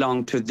he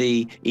belonged to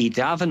the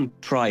Edavan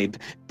tribe,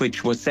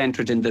 which was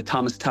centred in the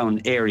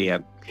Thomastown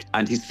area.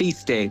 And his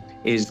feast day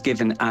is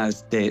given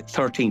as the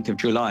 13th of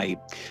July.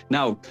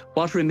 Now,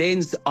 what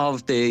remains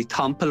of the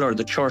Thomple, or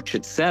the church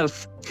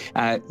itself,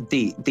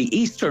 the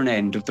eastern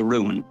end of the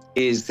ruin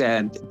is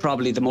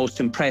probably the most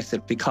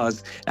impressive,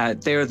 because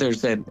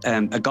there's a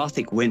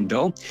Gothic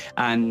window,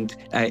 and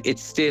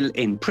it's still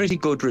in pretty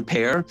good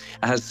repair,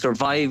 has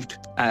survived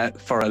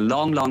for a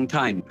long, long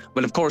time.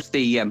 Well, of course,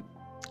 the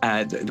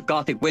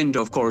Gothic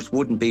window, of course,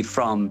 wouldn't be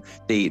from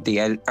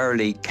the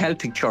early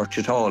Celtic church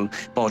at all,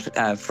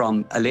 but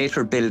from a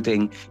later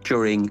building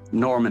during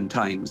Norman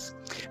times.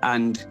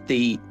 And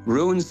the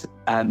ruins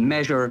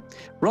measure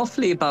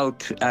roughly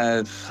about,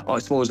 I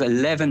suppose,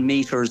 11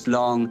 metres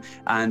long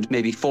and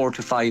maybe 4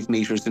 to 5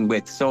 metres in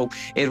width. So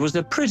it was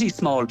a pretty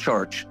small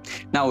church.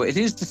 Now, it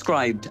is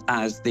described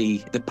as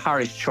the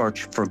parish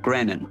church for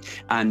Grennan.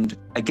 And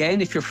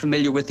again, if you're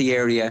familiar with the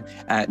area,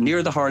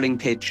 near the hurling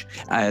pitch,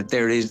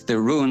 there is the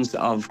ruins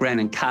of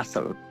Grennan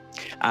Castle.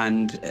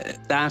 And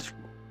that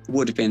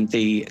would have been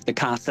the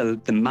castle,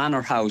 the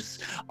manor house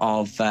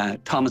of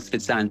Thomas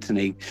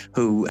FitzAnthony,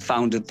 who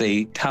founded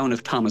the town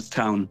of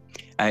Thomastown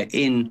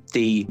in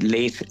the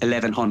late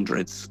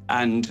 1100s.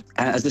 And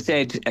as I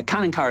said,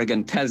 Canon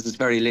Carrigan tells us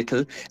very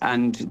little.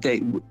 And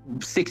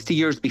 60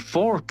 years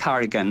before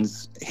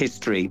Carrigan's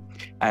history,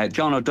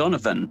 John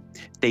O'Donovan,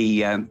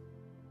 the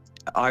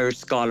Irish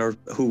scholar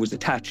who was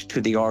attached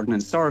to the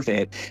Ordnance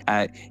Survey,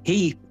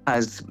 he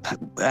has,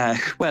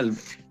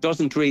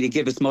 doesn't really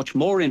give us much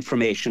more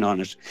information on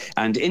it.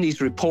 And in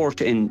his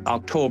report in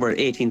October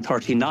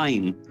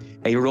 1839,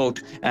 he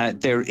wrote,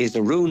 there is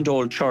a ruined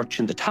old church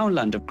in the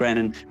townland of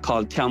Grennan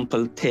called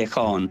Thomple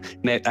Teghàn,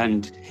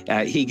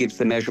 and he gives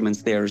the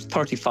measurements there as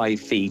 35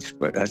 feet,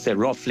 I said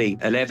roughly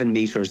 11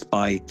 metres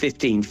by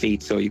 15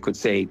 feet, so you could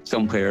say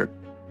somewhere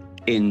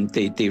in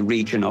the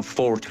region of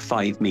 4 to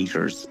 5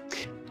 metres.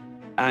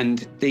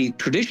 And the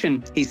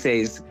tradition, he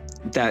says,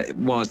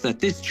 that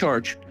this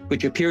church,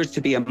 which appears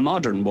to be a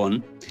modern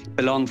one,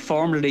 belonged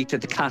formerly to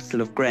the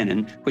castle of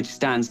Grennan, which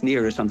stands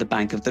near it on the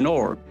bank of the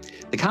Nore.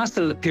 The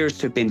castle appears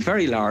to have been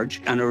very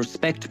large and a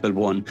respectable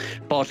one,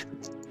 but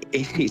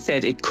he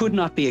said it could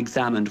not be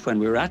examined when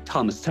we were at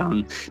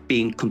Thomastown,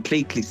 being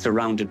completely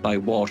surrounded by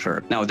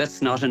water. Now,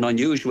 that's not an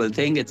unusual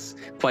thing. It's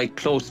quite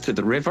close to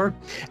the river,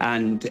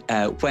 and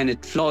when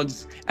it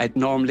floods,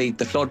 normally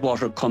the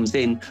floodwater comes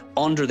in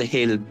under the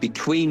hill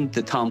between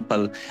the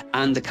Thomple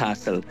and the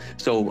castle.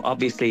 So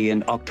obviously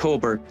in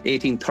October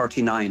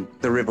 1839,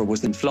 the river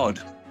was in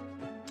flood.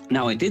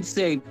 Now, I did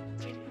say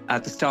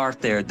at the start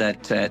there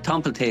that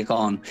Thomple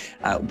Teghàn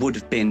would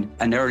have been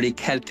an early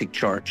Celtic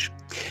church.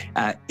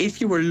 If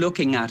you were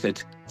looking at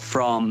it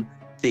from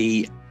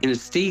the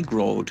Innisteag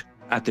Road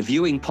at the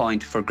viewing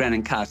point for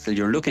Grennan Castle,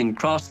 you're looking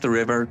across the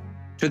river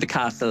to the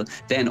castle,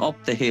 then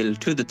up the hill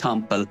to the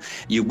Thomple,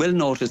 you will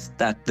notice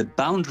that the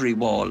boundary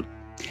wall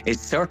is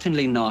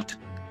certainly not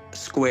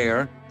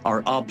square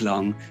or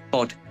oblong,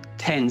 but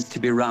tends to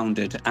be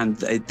rounded, and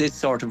this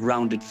sort of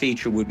rounded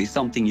feature would be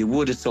something you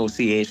would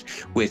associate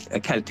with a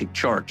Celtic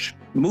church.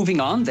 Moving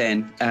on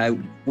then,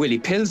 Willie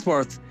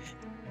Pillsworth,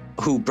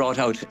 who brought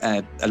out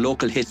a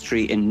local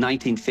history in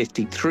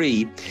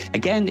 1953.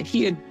 Again,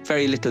 he had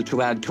very little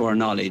to add to our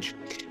knowledge,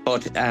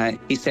 but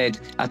he said,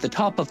 at the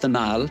top of the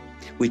Mall,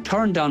 we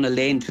turned down a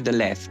lane to the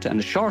left,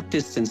 and a short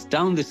distance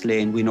down this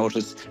lane, we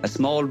noticed a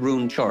small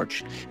ruined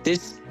church.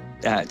 This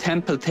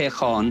Thomple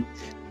Teghàn,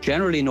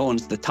 generally known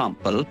as the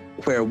Thomple,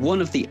 where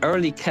one of the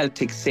early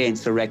Celtic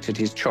saints erected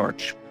his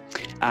church.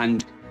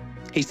 And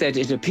he said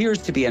it appears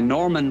to be a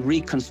Norman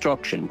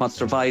reconstruction, what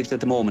survives at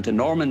the moment, a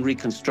Norman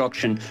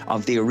reconstruction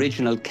of the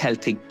original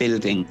Celtic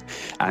building.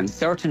 And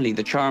certainly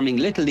the charming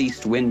little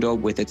east window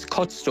with its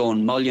cut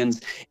stone mullions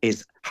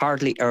is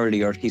hardly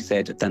earlier, he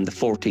said, than the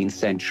 14th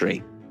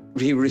century.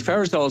 He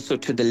refers also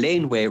to the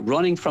laneway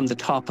running from the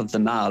top of the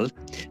Mall,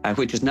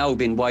 which has now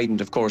been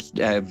widened, of course,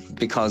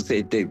 because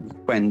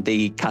when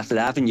the Castle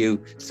Avenue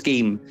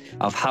scheme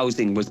of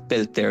housing was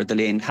built there, the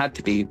lane had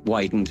to be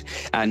widened.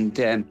 And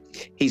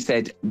he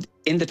said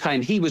in the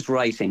time he was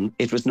writing,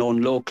 it was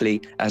known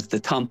locally as the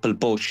Thomple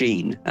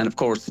Teghàn. And of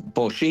course,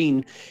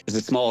 Teghàn is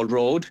a small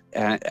road,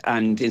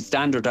 and in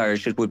standard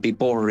Irish it would be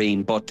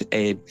Boreen. But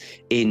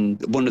in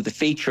one of the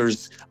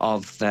features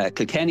of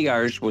Kilkenny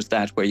Irish was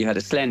that where you had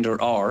a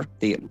slender R,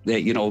 the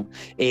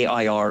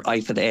A-I-R,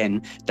 I for the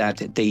N,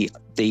 that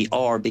the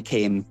R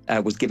became,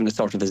 was given a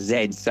sort of a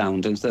Z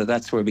sound. And so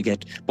that's where we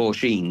get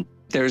Teghàn.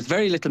 There's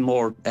very little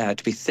more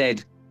to be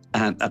said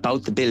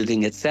about the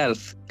building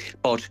itself,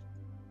 but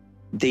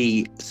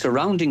the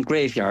surrounding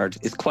graveyard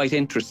is quite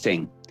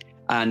interesting.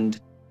 And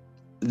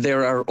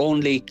there are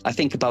only, I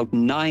think, about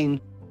 9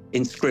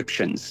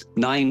 inscriptions,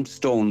 9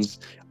 stones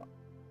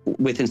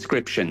with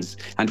inscriptions.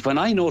 And when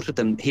I noted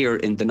them here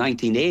in the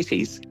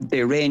 1980s,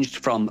 they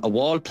ranged from a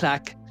wall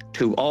plaque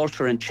to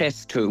altar and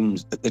chest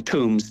tombs,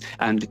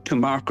 and to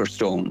marker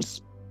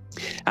stones.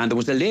 And there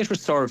was a later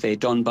survey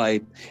done by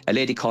a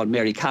lady called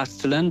Mary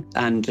Castellan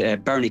and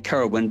Bernie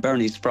Kerwin.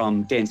 Bernie's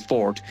from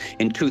Danesfort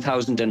in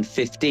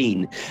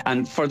 2015.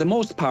 And for the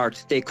most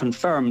part, they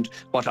confirmed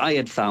what I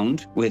had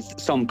found with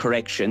some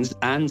corrections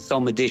and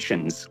some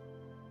additions.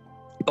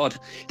 But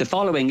the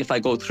following, if I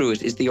go through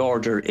it, is the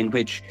order in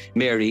which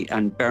Mary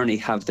and Bernie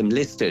have them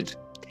listed.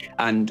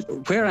 And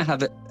where I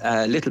have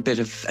a little bit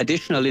of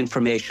additional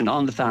information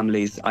on the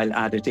families, I'll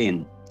add it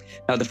in.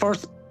 Now, the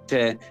first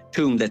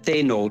tomb that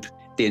they note,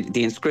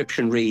 the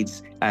inscription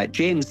reads,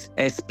 James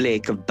S.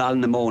 Blake of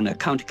Balnamona,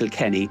 County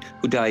Kilkenny,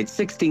 who died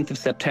 16th of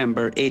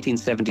September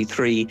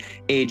 1873,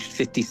 aged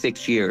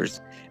 56 years,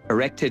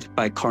 erected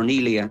by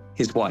Cornelia,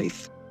 his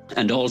wife.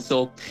 And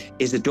also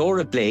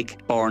Isadora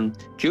Blake, born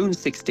June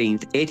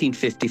 16th,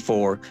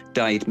 1854,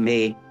 died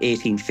May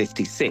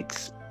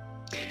 1856.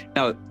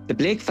 Now, the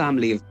Blake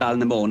family of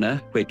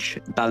Balnamona, which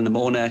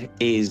Balnamona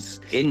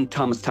is in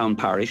Thomastown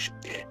parish,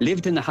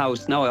 lived in a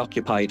house now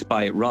occupied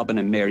by Robin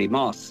and Mary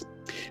Moss.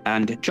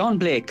 And John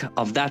Blake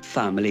of that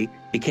family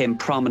became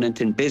prominent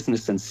in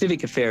business and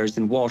civic affairs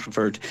in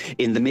Waterford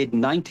in the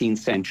mid-19th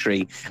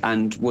century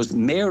and was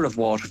mayor of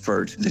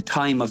Waterford the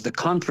time of the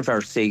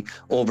controversy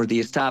over the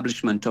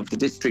establishment of the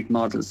district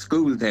model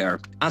school there.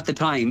 At the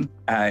time,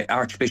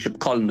 Archbishop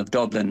Cullen of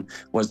Dublin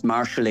was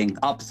marshalling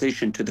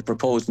opposition to the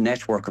proposed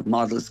network of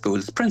model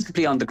schools,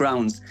 principally on the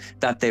grounds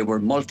that they were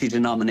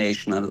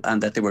multi-denominational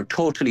and that they were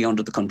totally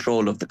under the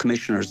control of the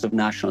Commissioners of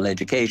National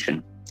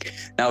Education.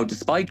 Now,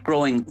 despite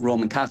growing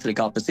Roman Catholic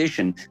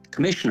opposition, the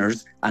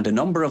commissioners and a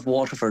number of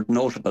Waterford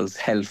notables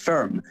held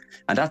firm.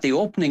 And at the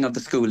opening of the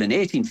school in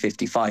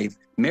 1855,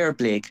 Mayor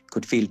Blake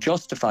could feel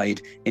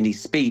justified in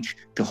his speech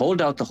to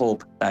hold out the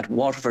hope that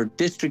Waterford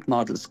District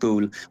Model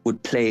School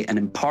would play an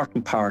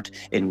important part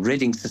in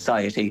ridding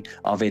society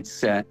of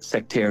its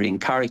sectarian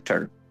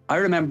character. I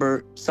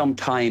remember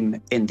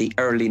sometime in the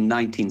early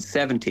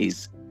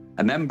 1970s,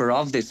 a member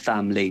of this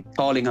family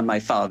calling on my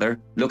father,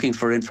 looking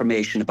for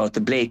information about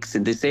the Blakes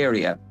in this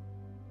area.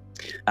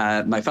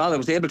 My father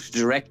was able to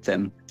direct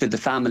them to the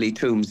family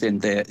tombs in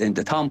the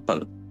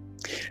Thomple.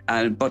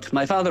 But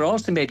my father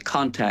also made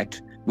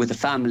contact with a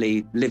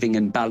family living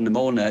in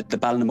Balnamona, the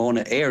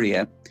Balnamona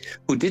area,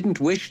 who didn't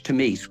wish to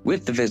meet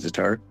with the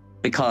visitor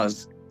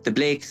because the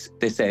Blakes,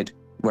 they said,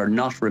 were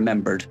not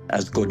remembered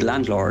as good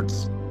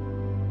landlords.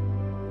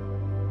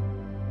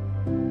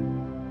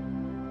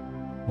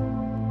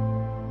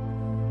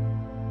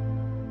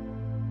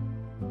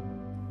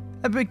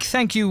 A big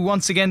thank you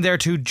once again there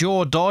to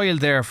Joe Doyle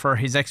there for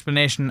his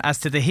explanation as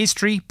to the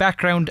history,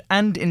 background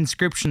and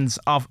inscriptions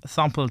of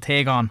Thomple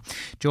Teghàn.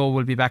 Joe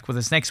will be back with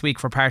us next week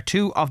for part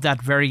 2 of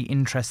that very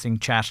interesting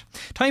chat.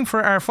 Time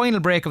for our final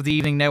break of the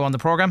evening now on the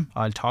programme.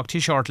 I'll talk to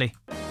you shortly.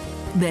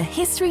 The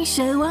History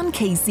Show on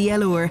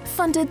KCLR,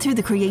 funded through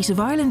the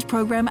Creative Ireland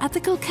programme at the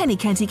Kilkenny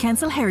County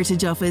Council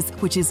Heritage Office,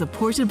 which is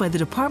supported by the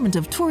Department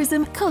of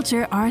Tourism,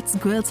 Culture, Arts,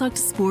 Gaeltacht,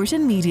 Sport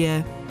and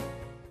Media.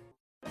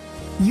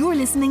 You're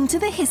listening to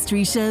The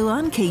History Show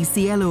on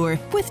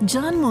KCLR with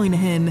John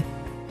Moynihan.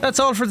 That's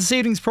all for this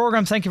evening's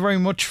programme. Thank you very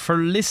much for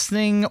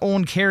listening.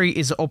 Owen Carey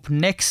is up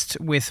next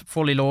with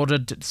Fully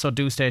Loaded, so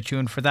do stay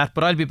tuned for that.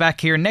 But I'll be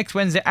back here next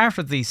Wednesday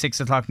after the 6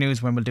 o'clock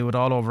news when we'll do it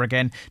all over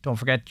again. Don't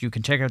forget you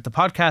can check out the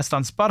podcast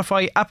on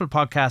Spotify, Apple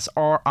Podcasts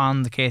or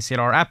on the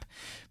KCLR app.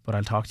 But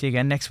I'll talk to you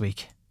again next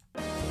week.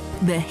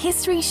 The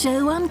History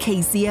Show on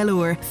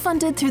KCLR,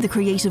 funded through the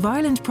Creative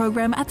Ireland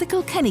programme at the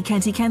Kilkenny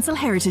County Council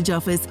Heritage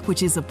Office,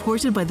 which is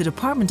supported by the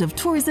Department of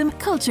Tourism,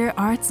 Culture,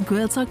 Arts,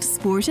 Gaeltacht,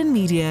 Sport and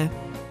Media.